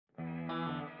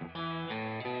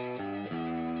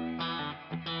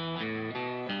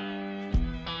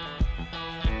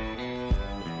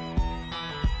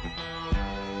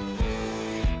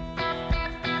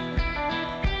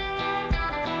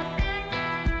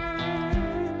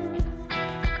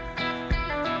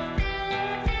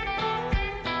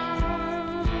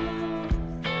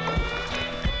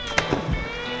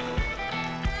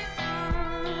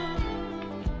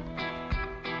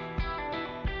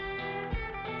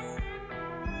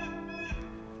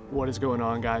What is going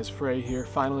on, guys? Frey here,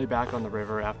 finally back on the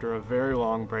river after a very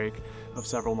long break of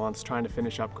several months trying to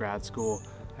finish up grad school,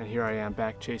 and here I am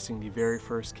back chasing the very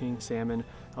first king salmon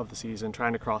of the season,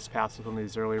 trying to cross paths with some of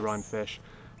these early run fish.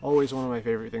 Always one of my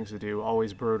favorite things to do,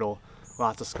 always brutal,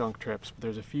 lots of skunk trips, but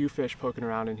there's a few fish poking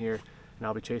around in here, and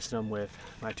I'll be chasing them with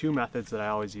my two methods that I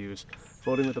always use: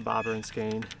 floating with a bobber and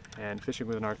skein and fishing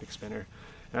with an Arctic spinner.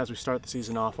 And as we start the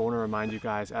season off, I want to remind you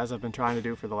guys, as I've been trying to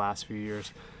do for the last few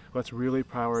years, let's really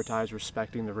prioritize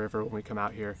respecting the river when we come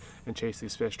out here and chase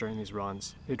these fish during these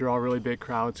runs. They draw really big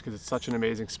crowds because it's such an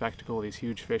amazing spectacle, these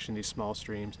huge fish in these small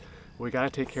streams. But we got to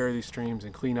take care of these streams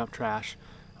and clean up trash.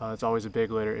 It's always a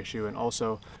big litter issue, and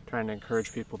also trying to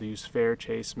encourage people to use fair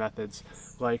chase methods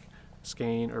like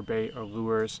skein or bait or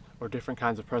lures or different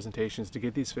kinds of presentations to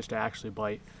get these fish to actually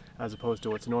bite, as opposed to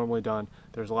what's normally done.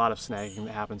 There's a lot of snagging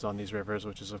that happens on these rivers,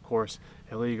 which is of course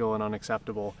illegal and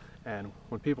unacceptable. And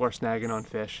when people are snagging on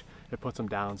fish, it puts them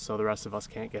down so the rest of us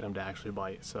can't get them to actually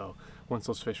bite. So once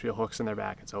those fish feel hooks in their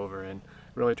back, it's over. And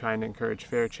really trying to encourage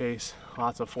fair chase,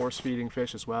 lots of force feeding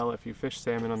fish as well. If you fish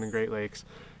salmon on the Great Lakes,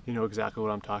 you know exactly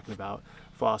what I'm talking about.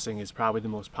 Flossing is probably the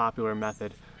most popular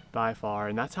method by far,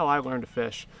 and that's how I learned to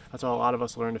fish. That's how a lot of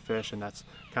us learn to fish, and that's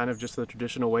kind of just the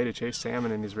traditional way to chase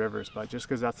salmon in these rivers. But just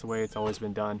because that's the way it's always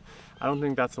been done, I don't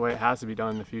think that's the way it has to be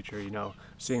done in the future. You know,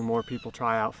 seeing more people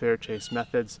try out fair chase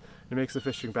methods, it makes the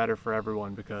fishing better for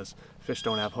everyone, because fish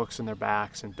don't have hooks in their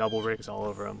backs and double rigs all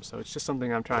over them. So it's just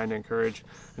something I'm trying to encourage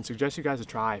and suggest you guys to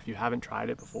try if you haven't tried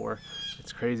it before.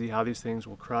 It's crazy how these things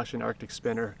will crush an Arctic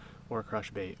spinner or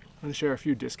crush bait. I'm going to share a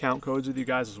few discount codes with you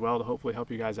guys as well to hopefully help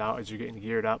you guys out as you're getting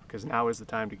geared up, because now is the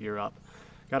time to gear up.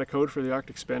 Got a code for the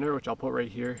Arctic spinner, which I'll put right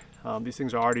here. These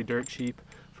things are already dirt cheap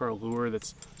for a lure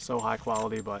that's so high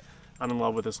quality, but I'm in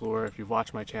love with this lure. If you've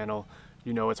watched my channel,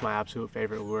 you know it's my absolute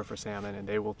favorite lure for salmon, and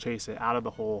they will chase it out of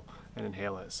the hole and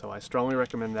inhale it. So I strongly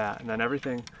recommend that. And then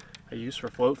everything I use for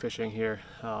float fishing here,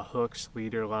 hooks,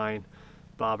 leader, line,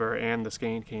 bobber, and the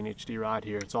Skein Cane HD rod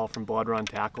here, it's all from Blood Run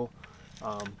Tackle.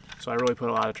 So I really put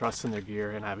a lot of trust in their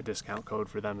gear, and I have a discount code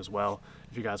for them as well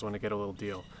if you guys want to get a little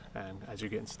deal, and as you're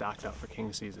getting stocked up for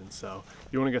king season. So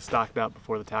you want to get stocked up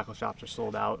before the tackle shops are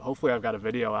sold out. Hopefully I've got a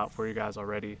video out for you guys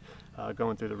already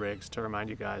going through the rigs to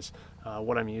remind you guys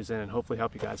what I'm using and hopefully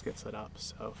help you guys get set up.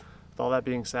 So with all that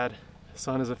being said, the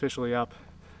sun is officially up.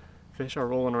 Fish are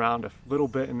rolling around a little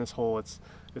bit in this hole. It's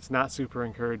not super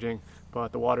encouraging,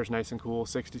 but the water's nice and cool,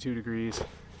 62 degrees,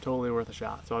 totally worth a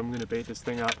shot. So I'm going to bait this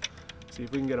thing up, see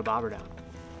if we can get a bobber down.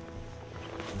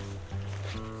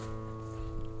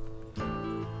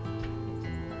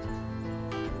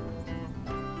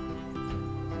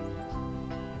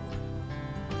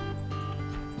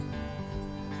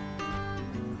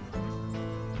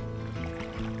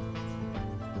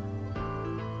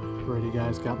 Alrighty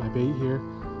guys, got my bait here.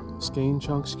 Skein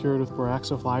chunk secured with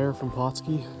Boraxo Fire from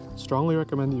Plotsky. Strongly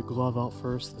recommend that you glove out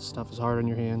first. This stuff is hard on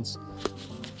your hands.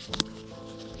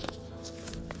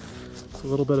 It's a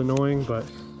little bit annoying, but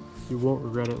you won't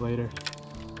regret it later.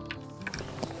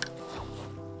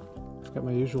 I've got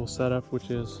my usual setup, which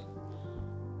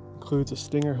includes a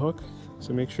stinger hook,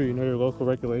 so make sure you know your local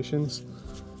regulations.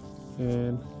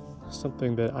 And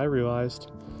something that I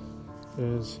realized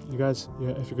is if you're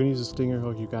going to use a stinger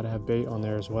hook, you got to have bait on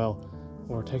there as well,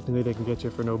 or technically they can get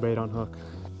you for no bait on hook.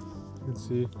 You can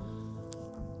see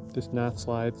this knot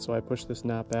slides, so I push this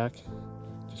knot back,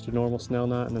 just a normal snell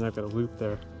knot, and then I've got a loop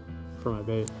there for my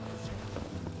bait.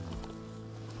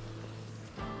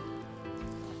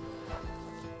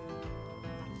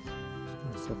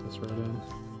 Set this right in.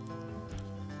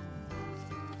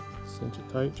 Cinch it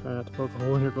tight, try not to poke a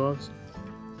hole in your gloves.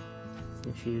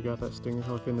 Make sure you got that stinger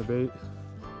hook in the bait.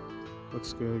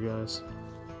 Looks good, guys.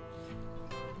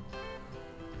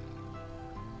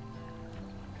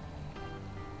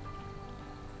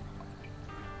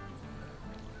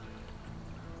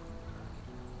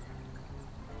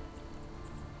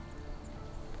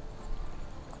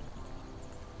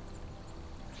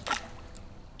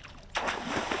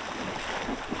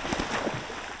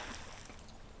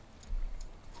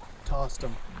 Tossed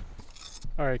him.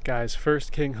 Alright guys,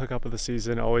 first king hookup of the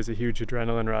season, always a huge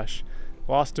adrenaline rush.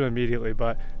 Lost him immediately,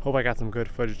 but hope I got some good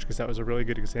footage, because that was a really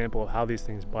good example of how these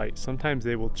things bite. Sometimes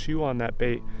they will chew on that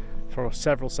bait for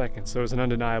several seconds, so it was an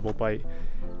undeniable bite.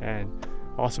 And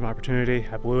awesome opportunity,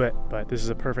 I blew it, but this is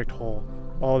a perfect hole.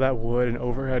 All that wood and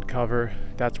overhead cover,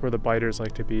 that's where the biters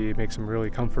like to be. It makes them really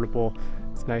comfortable.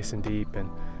 It's nice and deep, and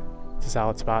it's a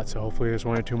solid spot, so hopefully there's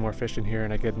one or two more fish in here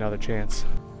and I get another chance.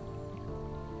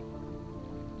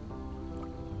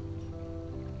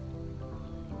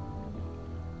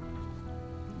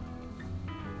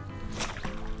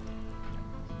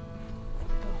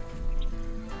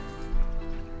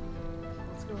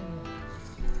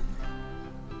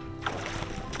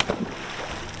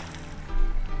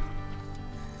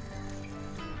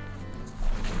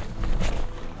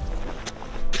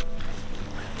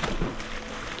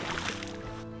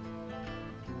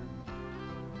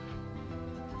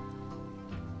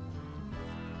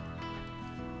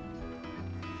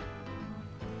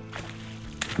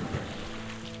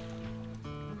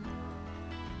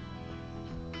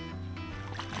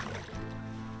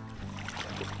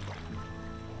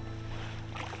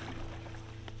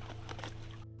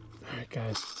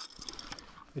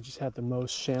 I just had the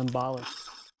most shambolic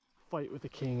fight with a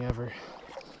king ever.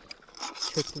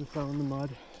 Tripped and fell in the mud.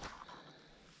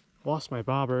 Lost my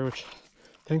bobber, which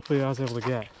thankfully I was able to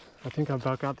get. I think I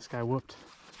about got this guy whooped.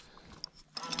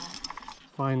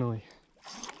 Finally.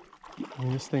 I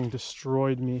mean, this thing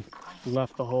destroyed me,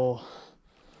 left the hole,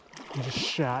 and just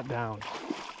shot down.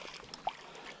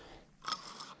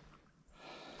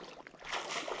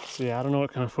 So yeah, I don't know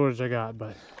what kind of footage I got,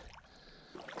 but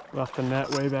left the net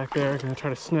way back there. Gonna try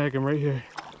to snag him right here.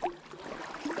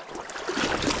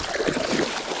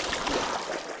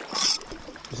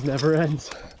 This never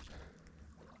ends.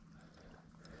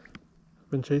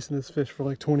 I've been chasing this fish for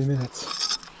like 20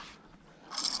 minutes.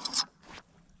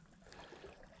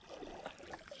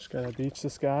 Just gotta beach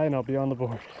this guy and I'll be on the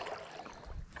board.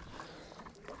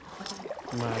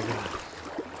 My God.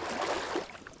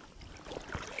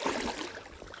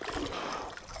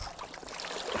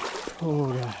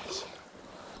 Oh, guys.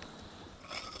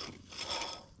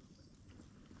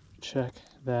 Check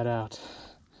that out.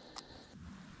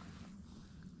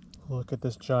 Look at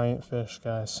this giant fish,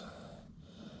 guys.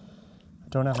 I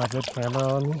don't have my good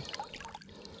camera on me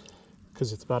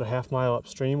because it's about a half mile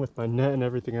upstream with my net and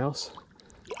everything else.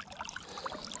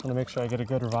 I want to make sure I get a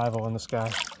good revival on this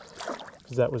guy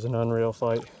because that was an unreal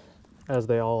fight, as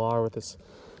they all are with this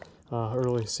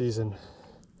early season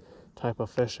type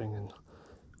of fishing. And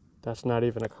that's not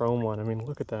even a chrome one. I mean,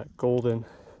 look at that golden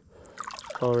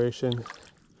coloration,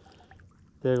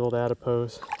 big old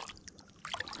adipose.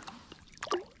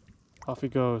 Off he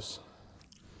goes.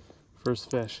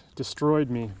 First fish. Destroyed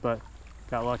me, but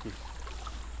got lucky.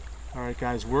 All right,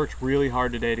 guys, worked really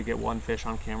hard today to get one fish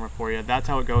on camera for you. That's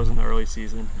how it goes in the early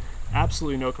season.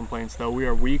 Absolutely no complaints, though. We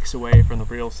are weeks away from the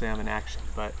real salmon action,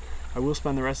 but I will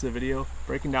spend the rest of the video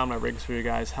breaking down my rigs for you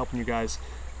guys, helping you guys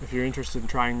if you're interested in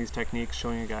trying these techniques,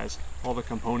 showing you guys all the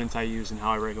components I use and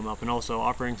how I rig them up, and also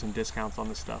offering some discounts on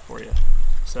this stuff for you.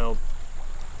 So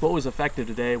what was effective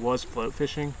today was float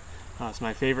fishing. It's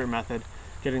my favorite method.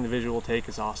 Getting the visual take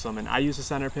is awesome, and I use a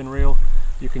center pin reel.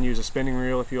 You can use a spinning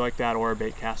reel if you like that, or a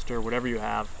bait caster, whatever you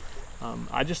have.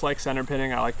 I just like center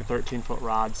pinning. I like the 13-foot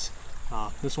rods.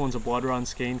 This one's a Blood Run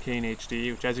Skein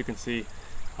HD, which, as you can see,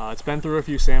 it's been through a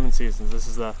few salmon seasons. This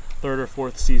is the 3rd or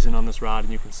 4th season on this rod,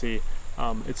 and you can see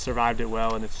it's survived it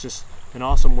well, and it's just an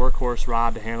awesome workhorse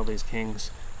rod to handle these kings.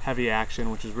 Heavy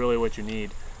action, which is really what you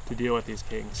need to deal with these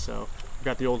kings. So I've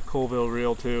got the old Colville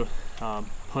reel too,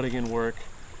 putting in work,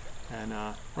 and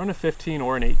run a 15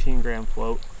 or an 18 gram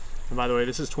float. And by the way,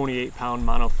 this is 28-pound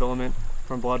monofilament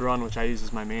from Blood Run, which I use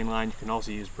as my main line. You can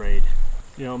also use braid.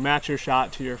 You know, match your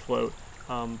shot to your float,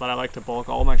 but I like to bulk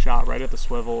all my shot right at the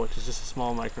swivel, which is just a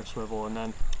small micro swivel. And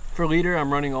then for leader,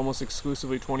 I'm running almost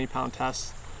exclusively 20-pound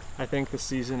tests. I think this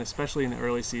season, especially in the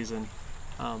early season,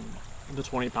 the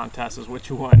 20-pound test is what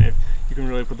you want if you can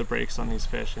really put the brakes on these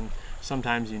fish, and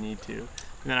sometimes you need to. And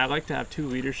then I like to have 2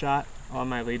 leader shot on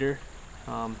my leader.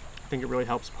 I think it really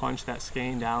helps punch that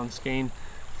skein down. Skein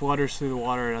flutters through the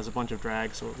water, it has a bunch of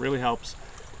drag, so it really helps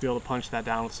to be able to punch that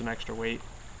down with some extra weight.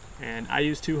 And I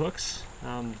use 2 hooks.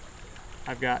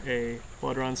 I've got a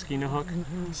Blood Run Skeena hook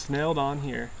snelled on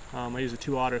here. I use a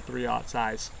 2/0 or 3/0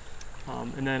 size.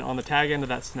 And then on the tag end of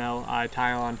that snell, I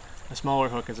tie on a smaller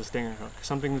hook as a stinger hook.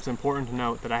 Something that's important to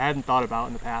note that I hadn't thought about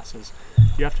in the past is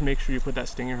you have to make sure you put that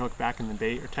stinger hook back in the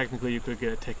bait, or technically you could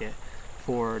get a ticket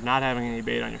for not having any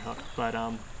bait on your hook. But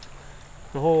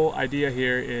the whole idea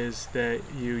here is that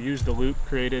you use the loop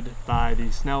created by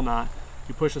the snell knot.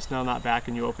 You push the snell knot back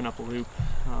and you open up a loop,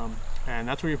 and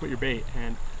that's where you put your bait.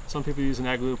 And some people use an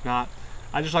egg loop knot.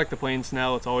 I just like the plain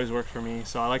snell. It's always worked for me,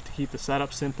 so I like to keep the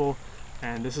setup simple.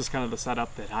 And this is kind of the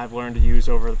setup that I've learned to use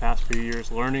over the past few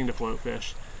years, learning to float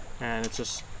fish. And it's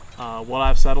just what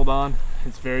I've settled on.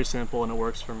 It's very simple and it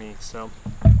works for me. So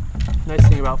nice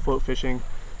thing about float fishing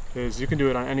is you can do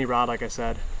it on any rod, like I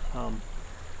said.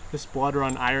 This Blood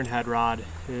Run iron head rod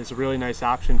is a really nice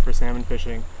option for salmon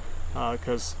fishing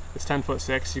because it's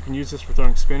 10'6". You can use this for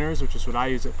throwing spinners, which is what I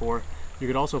use it for. You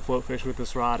could also float fish with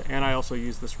this rod, and I also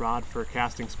use this rod for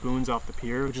casting spoons off the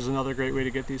pier, which is another great way to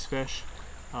get these fish.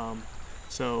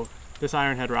 So this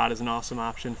iron head rod is an awesome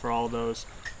option for all of those,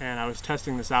 and I was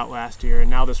testing this out last year, and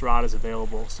now this rod is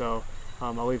available. So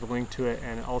I'll leave a link to it,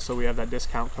 and also we have that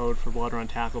discount code for Blood Run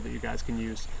Tackle that you guys can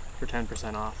use for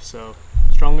 10% off. So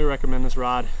strongly recommend this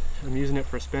rod. I'm using it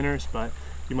for spinners, but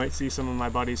you might see some of my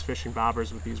buddies fishing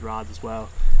bobbers with these rods as well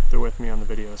if they're with me on the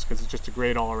videos, because it's just a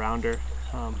great all-arounder.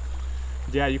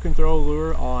 Yeah, you can throw a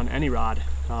lure on any rod,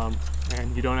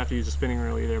 and you don't have to use a spinning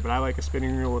reel either, but I like a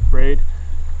spinning reel with braid,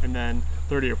 and then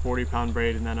 30 or 40 pound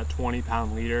braid, and then a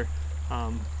 20-pound leader,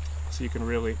 so you can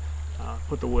really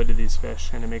put the wood to these fish,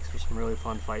 and it makes for some really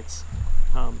fun fights.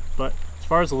 But as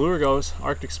far as the lure goes,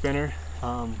 Arctic spinner.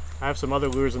 I have some other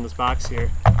lures in this box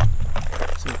here,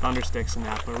 some thunder sticks and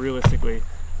that, but realistically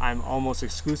I'm almost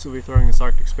exclusively throwing this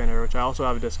Arctic spinner, which I also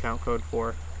have a discount code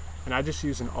for, and I just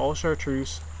use an all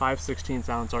chartreuse 5/16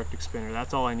 ounce Arctic spinner.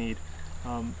 That's all I need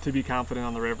to be confident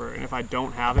on the river. And if I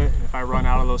don't have it, if I run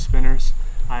out of those spinners,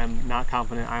 I am not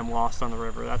confident. I am lost on the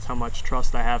river. That's how much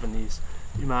trust I have in these.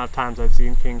 The amount of times I've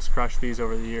seen kings crush these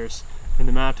over the years, and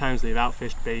the amount of times they've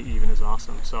outfished bait even is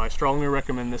awesome. So I strongly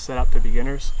recommend this setup to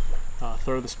beginners.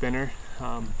 Throw the spinner,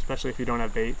 especially if you don't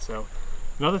have bait. So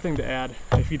another thing to add,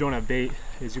 if you don't have bait,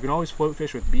 is you can always float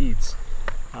fish with beads.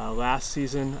 Last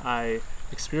season I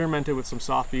experimented with some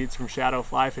soft beads from shadow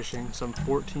fly fishing, some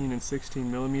 14 and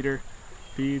 16 millimeter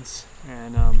beads,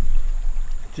 and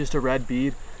just a red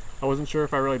bead. I wasn't sure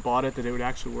if I really bought it that it would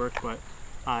actually work, but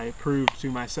I proved to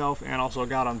myself and also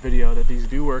got on video that these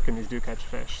do work and these do catch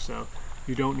fish. So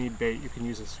you don't need bait. You can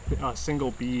use a single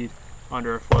bead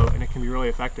under a float, and it can be really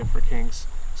effective for kings.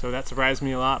 So that surprised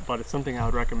me a lot, but it's something I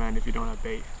would recommend if you don't have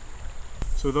bait.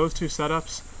 So those two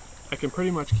setups, I can pretty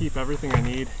much keep everything I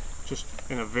need just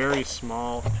in a very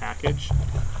small package.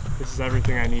 This is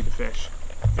everything I need to fish.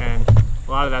 And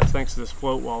a lot of that's thanks to this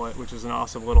float wallet, which is an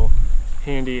awesome little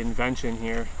handy invention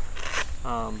here.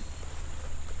 All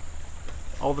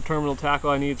the terminal tackle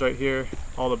I need is right here.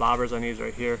 All the bobbers I need is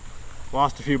right here.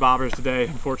 Lost a few bobbers today,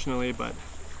 unfortunately, but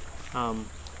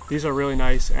these are really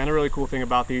nice. And a really cool thing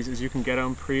about these is you can get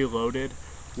them pre-loaded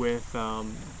with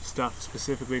stuff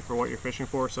specifically for what you're fishing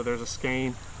for. So there's a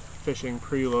Skein fishing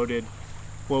pre-loaded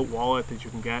float wallet that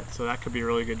you can get. So that could be a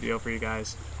really good deal for you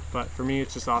guys. But for me,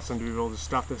 it's just awesome to be able to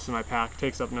stuff this in my pack. It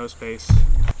takes up no space.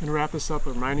 And to wrap this up,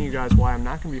 reminding you guys why I'm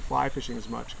not going to be fly fishing as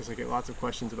much, because I get lots of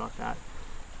questions about that.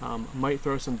 I might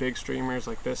throw some big streamers,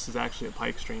 like this is actually a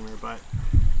pike streamer, but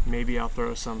maybe I'll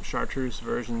throw some chartreuse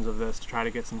versions of this to try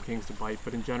to get some kings to bite.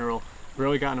 But in general, I've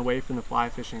really gotten away from the fly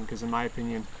fishing because, in my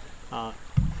opinion,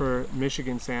 for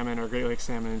Michigan salmon or Great Lakes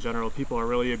salmon in general, people are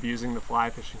really abusing the fly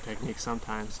fishing technique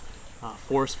sometimes.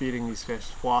 Force feeding these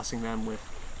fish, flossing them with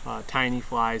tiny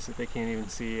flies that they can't even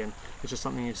see, and it's just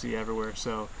something you see everywhere.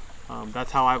 So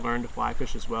that's how I learned to fly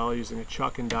fish as well, using a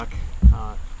chuck and duck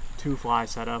 2-fly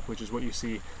setup, which is what you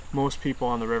see most people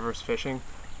on the rivers fishing,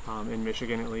 in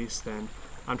Michigan at least. And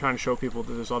I'm trying to show people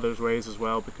that there's other ways as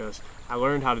well, because I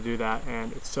learned how to do that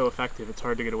and it's so effective, it's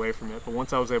hard to get away from it. But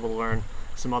once I was able to learn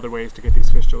some other ways to get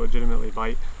these fish to legitimately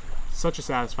bite, such a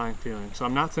satisfying feeling. So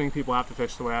I'm not saying people have to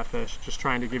fish the way I fish, just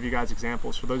trying to give you guys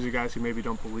examples for those of you guys who maybe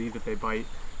don't believe that they bite,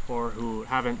 or who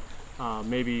haven't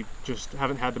maybe just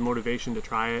haven't had the motivation to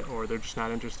try it, or they're just not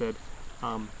interested.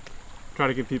 Try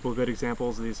to give people good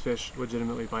examples of these fish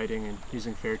legitimately biting and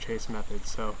using fair chase methods.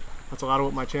 So that's a lot of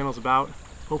what my channel's about.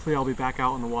 Hopefully I'll be back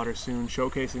out on the water soon,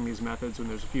 showcasing these methods when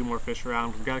there's a few more fish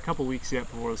around. We've got a couple weeks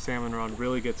yet before the salmon run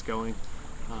really gets going.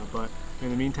 But in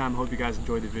the meantime, I hope you guys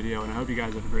enjoyed the video, and I hope you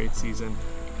guys have a great season.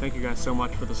 Thank you guys so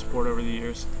much for the support over the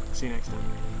years. See you next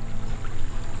time.